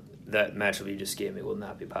now, that matchup you just gave me will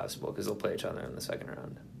not be possible because they'll play each other in the second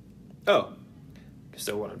round. Oh. Because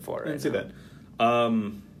they're 1-4 right now. I didn't see that.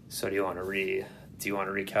 So do you want to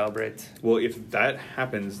recalibrate? Well, if that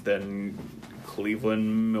happens, then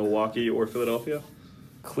Cleveland, Milwaukee, or Philadelphia?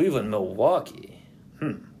 Cleveland, Milwaukee.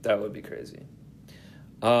 That would be crazy.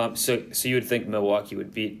 So you would think Milwaukee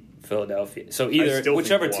would beat Philadelphia. So either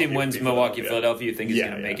whichever team wins Milwaukee, Philadelphia, you think is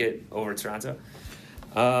going to make it over Toronto?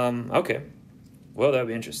 Okay. Well, that would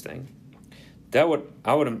be interesting.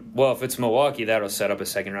 If it's Milwaukee, that'll set up a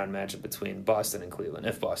second round matchup between Boston and Cleveland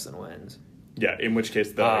if Boston wins. Yeah, in which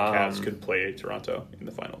case the Cavs could play Toronto in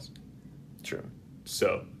the finals. True.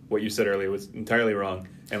 So what you said earlier was entirely wrong,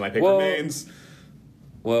 and my pick remains.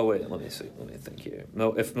 Well, wait. Let me see. Let me think here.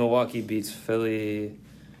 If Milwaukee beats Philly,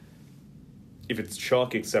 if it's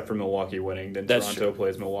chalk except for Milwaukee winning, then Toronto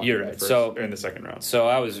plays Milwaukee. You're right. In the second round. So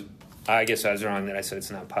I guess I was wrong that I said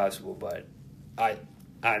it's not possible, but I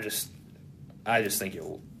just think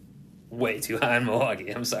you're way too high on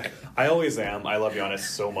Milwaukee. I'm sorry. I always am. I love Giannis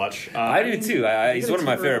so much. I do too. He's one of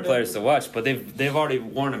my favorite players to watch. But they've already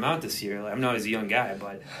worn him out this year. I know he's a young guy,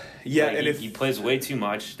 but and he plays way too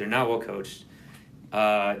much. They're not well coached.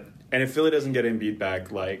 And if Philly doesn't get Embiid back,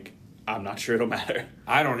 I'm not sure it'll matter.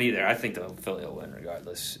 I don't either. I think Philly will win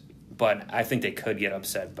regardless. But I think they could get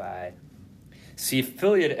upset by. See, if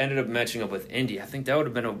Philly had ended up matching up with Indy, I think that would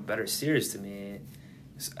have been a better series to me.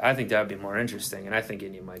 I think that would be more interesting, and I think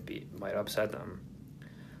Indy might upset them.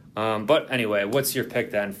 But anyway, what's your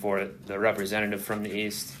pick then for the representative from the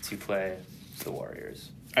East to play the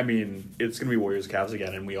Warriors? I mean, it's going to be Warriors-Cavs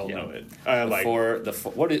again, and we all know it.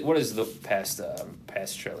 What is the past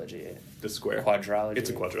trilogy? The square quadrilogy.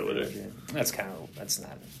 It's a quadrilogy. That's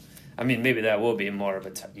not. I mean, maybe that will be more of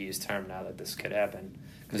a used term now that this could happen.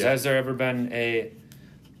 Because has there ever been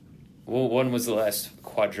when was the last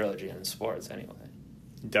quadrilogy in sports anyway?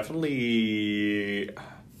 Definitely,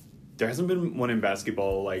 there hasn't been one in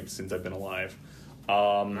basketball since I've been alive.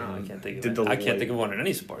 No, I can't think of it. I can't think of one in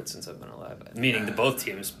any sport since I've been alive. Meaning to both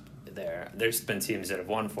teams there. There's been teams that have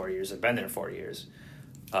won 4 years, have been there 4 years.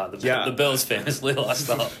 The Bills famously lost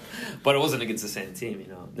all, but it wasn't against the same team. You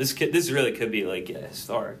know, this really could be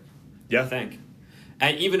historic. Yeah, I think.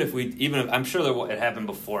 And even if I'm sure it happened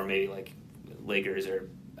before, maybe Lakers or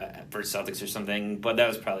versus Celtics or something, but that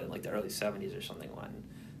was probably in the early 70s or something when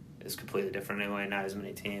it was completely different anyway, not as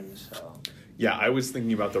many teams. So. Yeah, I was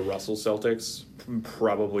thinking about the Russell Celtics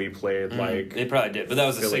probably played they probably did, but that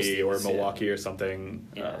was Philly the 60s, or Milwaukee or something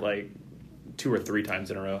 2 or 3 times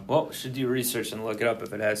in a row. Well, should do research and look it up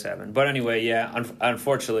if it has happened. But anyway,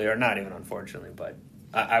 unfortunately, or not even unfortunately, but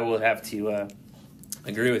I will have to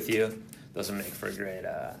agree with you. Doesn't make for a great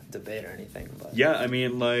debate or anything. But yeah, I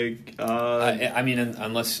mean,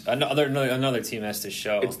 unless another team has to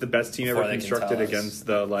show it's the best team ever constructed against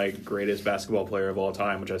the greatest basketball player of all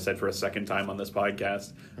time, which I said for a second time on this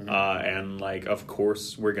podcast, and of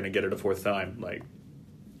course we're gonna get it a fourth time,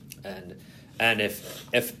 and if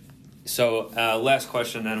so, last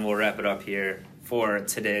question, then we'll wrap it up here for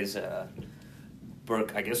today's I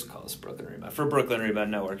guess we'll call this Brooklyn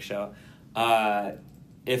Rebound Network show.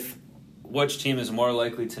 Which team is more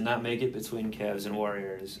likely to not make it between Cavs and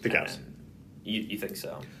Warriors? The Cavs. You think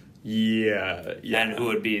so? Yeah. And who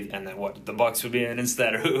would be? And then what? The Bucks would be in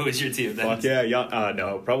instead, or who is your team then?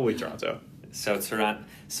 No, probably Toronto. So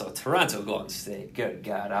Toronto, Golden State. Good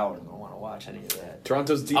God, I wouldn't want to watch any of that.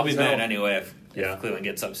 Toronto's deep. I'll be mad anyway if Cleveland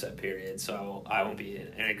gets upset. Period. So I won't be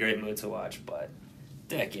in a great mood to watch. But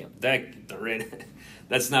the rating.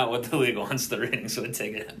 That's not what the league wants. The ratings would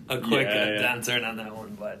take a quick downturn on that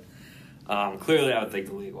one, but. Clearly, I would think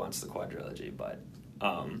the league wants the quadrilogy, but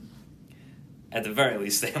at the very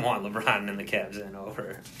least, they want LeBron and the Cavs in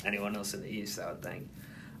over anyone else in the East, I would think.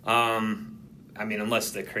 I mean,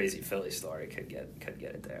 unless the crazy Philly story could get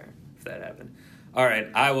it there, if that happened. All right,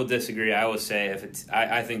 I will disagree. I will say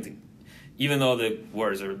I think even though the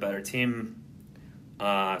Warriors are a better team,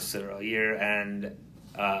 still all year, and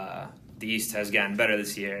the East has gotten better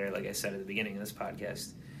this year, like I said at the beginning of this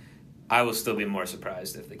podcast. I will still be more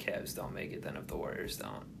surprised if the Cavs don't make it than if the Warriors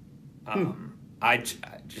don't. And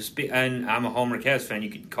I'm a homer Cavs fan. You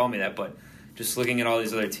could call me that, but just looking at all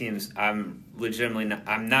these other teams, I'm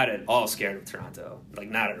not at all scared of Toronto. Like,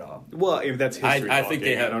 not at all. Well, if that's history. I think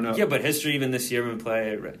they have. I don't know. Yeah, but history even this year when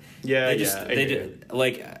play.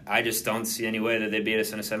 I just don't see any way that they beat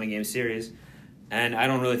us in a 7-game series. And I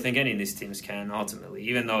don't really think any of these teams can, ultimately,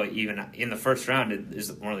 even though even in the first round it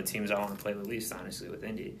is one of the teams I want to play the least, honestly, with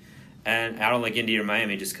Indy. And I don't like Indy or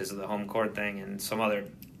Miami just because of the home court thing and some other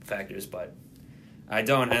factors, but I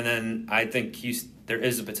don't. And then I think there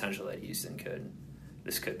is a potential that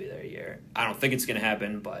this could be their year. I don't think it's going to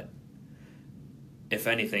happen, but if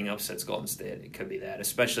anything upsets Golden State, it could be that,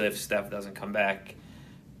 especially if Steph doesn't come back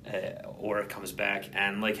or comes back.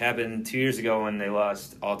 And like happened 2 years ago when they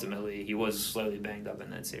lost, ultimately, he was slightly banged up in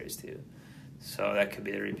that series too. So that could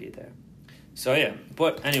be the repeat there. So yeah,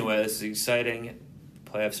 but anyway, this is exciting.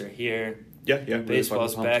 Playoffs are here. Yeah.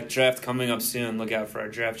 Baseball's back. Draft coming up soon. Look out for our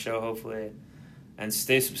draft show, hopefully. And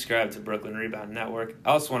stay subscribed to Brooklyn Rebound Network. I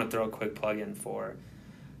also want to throw a quick plug in for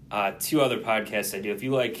 2 other podcasts I do. If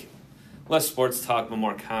you like less sports talk, but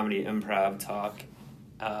more comedy, improv talk,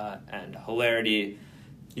 and hilarity.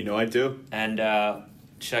 You know I do. And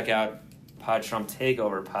check out Pod Trump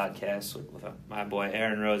Takeover podcast with my boy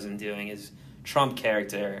Aaron Rosen doing his Trump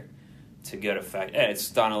character to good effect. It's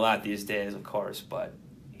done a lot these days, of course, but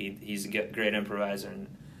he's a great improviser, and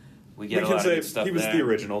we get a lot of good stuff there. He was the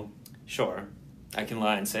original. Sure. I can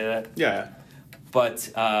lie and say that. Yeah.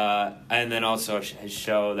 But, and then also his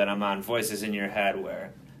show that I'm on, Voices in Your Head,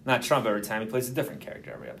 where, not Trump every time, he plays a different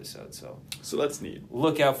character every episode, so that's neat.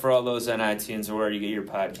 Look out for all those on iTunes or where you get your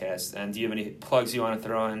podcast. And do you have any plugs you want to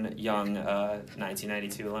throw in young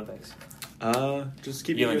 1992 Olympics? Just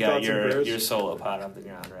keep you your got thoughts and prayers. your solo pod off the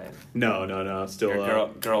ground, right? No. Still your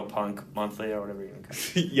girl punk monthly or whatever you can call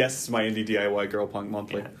it. Yes, my indie DIY girl punk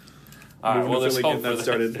monthly. Yeah. All right, well, there's hope get that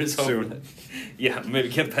started soon. Yeah, maybe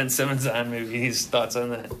get Ben Simmons on. Maybe his thoughts on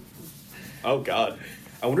that. Oh God,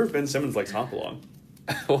 I wonder if Ben Simmons likes Hopalong.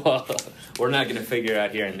 Well, we're not going to figure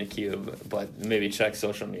out here in the cube, but maybe check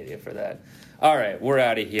social media for that. All right, we're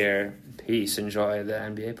out of here. Peace. Enjoy the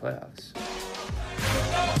NBA playoffs.